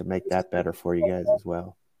we'd like to make that better for you guys as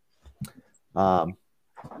well.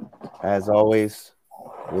 As always,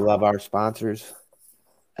 we love our sponsors,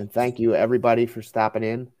 and thank you everybody for stopping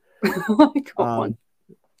in.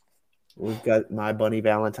 We've got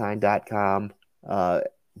mybunnyvalentine.com.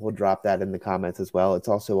 We'll drop that in the comments as well. It's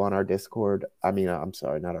also on our Discord. I'm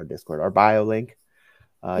sorry, not our Discord, our bio link.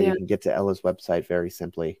 You can get to Ella's website very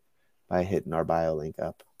simply by hitting our bio link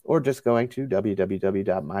up, or just going to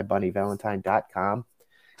www.mybunnyvalentine.com.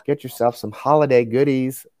 Get yourself some holiday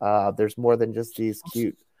goodies. There's more than just these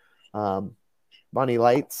cute bunny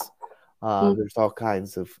lights. There's all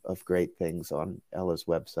kinds of great things on Ella's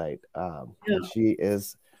website. And she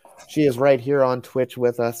is right here on Twitch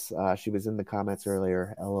with us. She was in the comments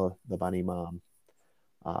earlier, Ella the Bunny Mom.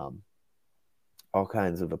 All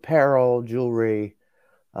kinds of apparel, jewelry,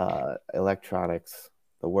 electronics,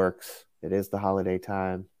 the works. It is the holiday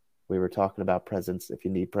time. We were talking about presents. If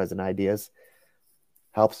you need present ideas,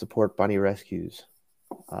 help support bunny rescues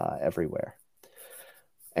everywhere.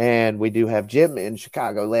 And we do have Jim in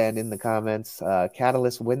Chicagoland in the comments.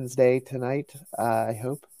 Catalyst Wednesday tonight, I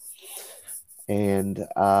hope. And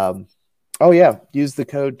use the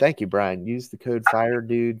code. Thank you, Brian. Use the code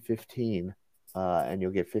FireDude15, and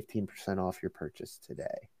you'll get 15% off your purchase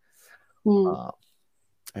today.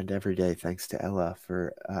 And every day, thanks to Ella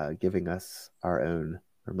for giving us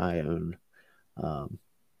my own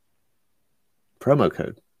promo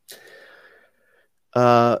code.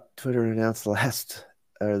 Twitter announced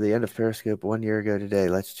the end of Periscope 1 year ago today.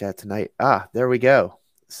 Let's chat tonight. There we go.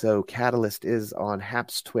 So Catalyst is on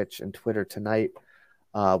Haps, Twitch, and Twitter tonight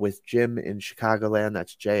with Jim in Chicagoland.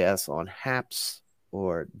 That's JS on Haps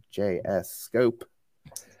or JS Scope,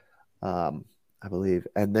 I believe.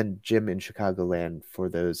 And then Jim in Chicagoland for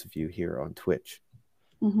those of you here on Twitch.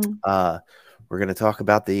 We're going to talk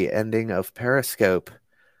about the ending of Periscope.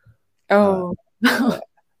 That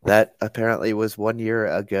apparently was 1 year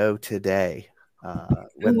ago today.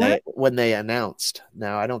 When they announced.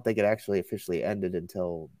 Now, I don't think it actually officially ended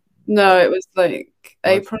until it was like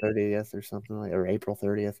April 30th or something or April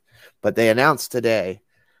 30th. But they announced today,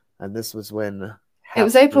 and this was when it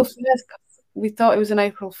was April 1st. We thought it was an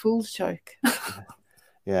April Fool's joke.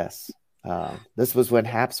 Yes, this was when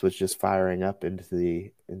Haps was just firing up into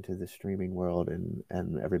the streaming world, and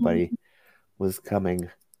everybody was coming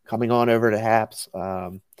on over to Haps,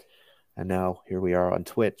 and now here we are on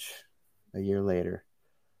Twitch a year later.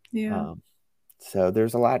 So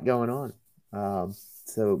there's a lot going on.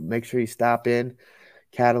 So make sure you stop in.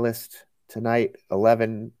 Catalyst tonight,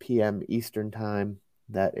 11 p.m. Eastern time.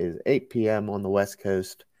 That is 8 p.m. on the West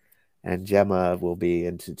Coast. And Gemma will be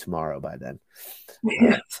into tomorrow by then.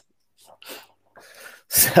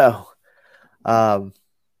 So,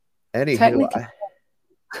 anywho,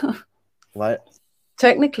 what?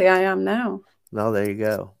 Technically, I am now. No, there you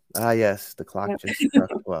go. Yes, the clock just struck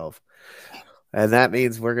 12. And that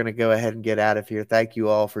means we're going to go ahead and get out of here. Thank you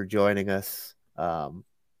all for joining us.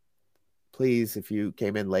 Please, if you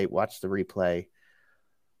came in late, watch the replay.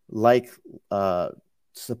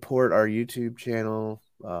 Support our YouTube channel,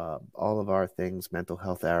 all of our things, Mental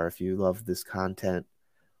Health Hour. If you love this content,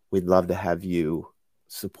 we'd love to have you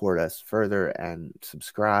support us further and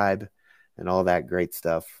subscribe and all that great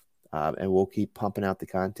stuff. And we'll keep pumping out the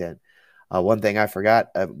content. One thing I forgot,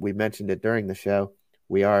 we mentioned it during the show.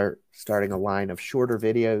 We are starting a line of shorter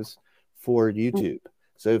videos for YouTube.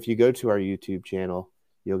 So if you go to our YouTube channel,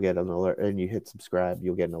 you'll get an alert, and you hit subscribe,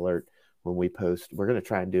 you'll get an alert when we post. We're going to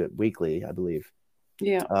try and do it weekly, I believe.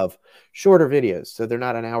 Of shorter videos. So they're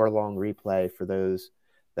not an hour-long replay for those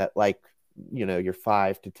that like, your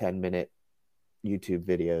 5 to 10 minute YouTube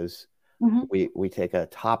videos. We take a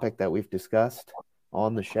topic that we've discussed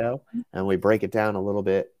on the show and we break it down a little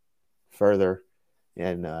bit further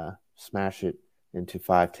and smash it into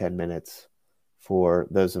 5-10 minutes for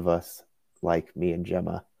those of us like me and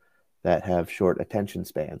Gemma that have short attention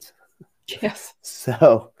spans. Yes.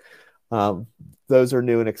 So those are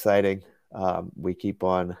new and exciting. We keep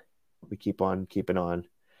on keeping on.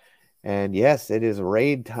 And yes, it is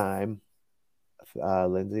raid time.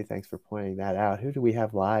 Lindsay. Thanks for pointing that out. Who do we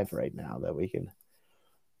have live right now that we can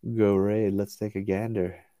go raid? Let's take a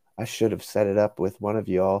gander. I should have set it up with one of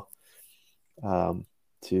y'all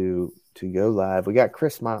to go live. We got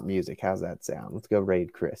Chris Mont Music. How's that sound? Let's go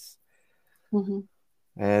raid Chris. Mm-hmm.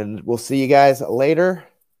 And we'll see you guys later.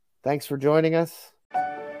 Thanks for joining us.